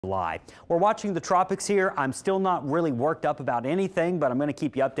July. We're watching the tropics here. I'm still not really worked up about anything, but I'm going to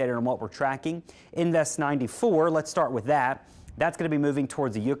keep you updated on what we're tracking. Invest 94, let's start with that. That's going to be moving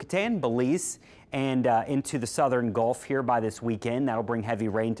towards the Yucatan, Belize, and into the southern Gulf here by this weekend. That'll bring heavy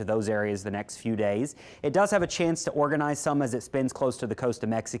rain to those areas the next few days. It does have a chance to organize some as it spins close to the coast of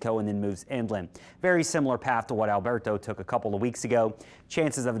Mexico and then moves inland. Very similar path to what Alberto took a couple of weeks ago.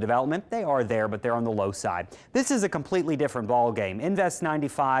 Chances of development, they are there, but they're on the low side. This is a completely different ball game. Invest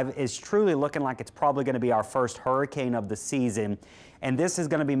 95 is truly looking like it's probably going to be our first hurricane of the season, and this is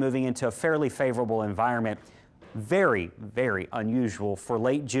going to be moving into a fairly favorable environment. Very, very unusual for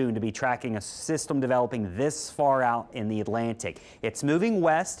late June to be tracking a system developing this far out in the Atlantic. It's moving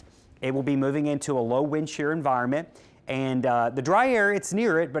west. It will be moving into a low wind shear environment. And the dry air, it's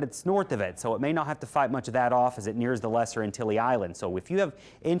near it, but it's north of it. So it may not have to fight much of that off as it nears the Lesser Antilles Islands. So if you have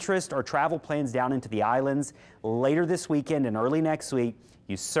interest or travel plans down into the islands later this weekend and early next week,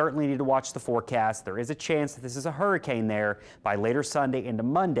 you certainly need to watch the forecast. There is a chance that this is a hurricane there by later Sunday into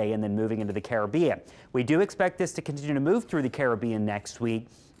Monday and then moving into the Caribbean. We do expect this to continue to move through the Caribbean next week,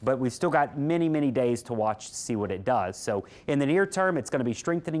 but we've still got many, many days to watch to see what it does. So in the near term, it's going to be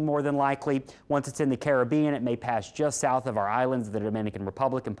strengthening more than likely. Once it's in the Caribbean, it may pass just south of our islands, the Dominican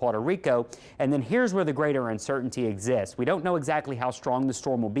Republic and Puerto Rico. And then here's where the greater uncertainty exists. We don't know exactly how strong the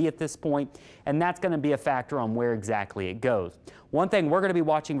storm will be at this point, and that's going to be a factor on where exactly it goes. One thing we're going to be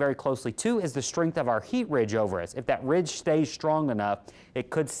watching very closely too is the strength of our heat ridge over us. If that ridge stays strong enough, it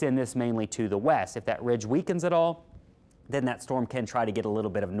could send this mainly to the west. If that ridge weakens at all, then that storm can try to get a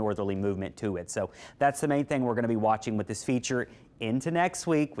little bit of northerly movement to it. So that's the main thing we're going to be watching with this feature into next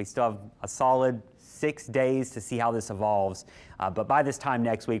week. We still have a solid 6 days to see how this evolves. But by this time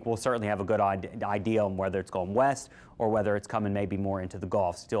next week, we'll certainly have a good idea on whether it's going west or whether it's coming maybe more into the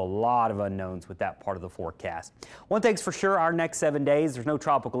Gulf. Still a lot of unknowns with that part of the forecast. One thing's for sure, our next 7 days, there's no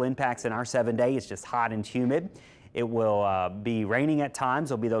tropical impacts in our 7 days. It's just hot and humid. It will be raining at times.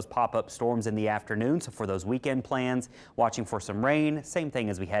 There'll be those pop-up storms in the afternoon. So for those weekend plans, watching for some rain, same thing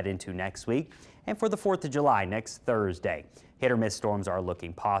as we head into next week. And for the 4th of July, next Thursday, hit or miss storms are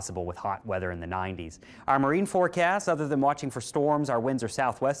looking possible with hot weather in the 90s. Our marine forecast, other than watching for storms, our winds are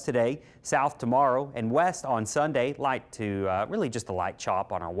southwest today, south tomorrow, and west on Sunday, light to really just a light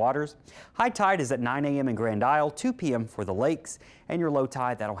chop on our waters. High tide is at 9 a.m. in Grand Isle, 2 p.m. for the lakes, and your low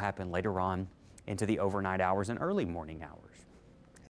tide, that'll happen later on into the overnight hours and early morning hours.